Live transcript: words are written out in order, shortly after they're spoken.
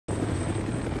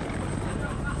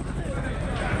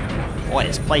Boy,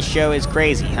 this place sure is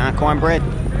crazy, huh, Cornbread?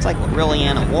 It's like we're really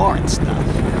in a war and stuff.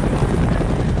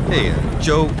 Hey,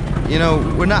 Joe, you know,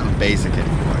 we're not in basic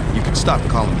anymore. You can stop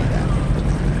calling me that.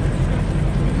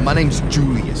 My name's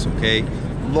Julius, okay?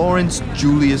 Lawrence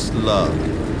Julius Love.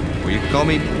 Or you can call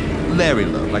me Larry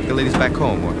Love, like the ladies back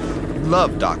home, or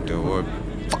Love Doctor, or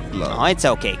Fuck Love. Oh, it's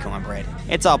okay, Cornbread.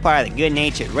 It's all part of the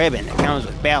good-natured ribbon that comes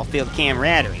with battlefield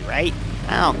camaraderie, right?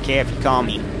 I don't care if you call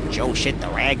me Joe Shit the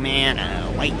Ragman,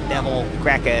 a white devil,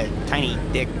 cracker, tiny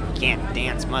dick, can't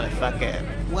dance motherfucker,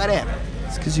 whatever.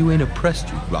 It's because you ain't oppressed,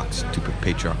 you rock stupid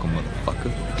patriarchal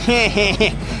motherfucker.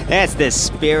 That's the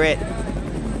spirit.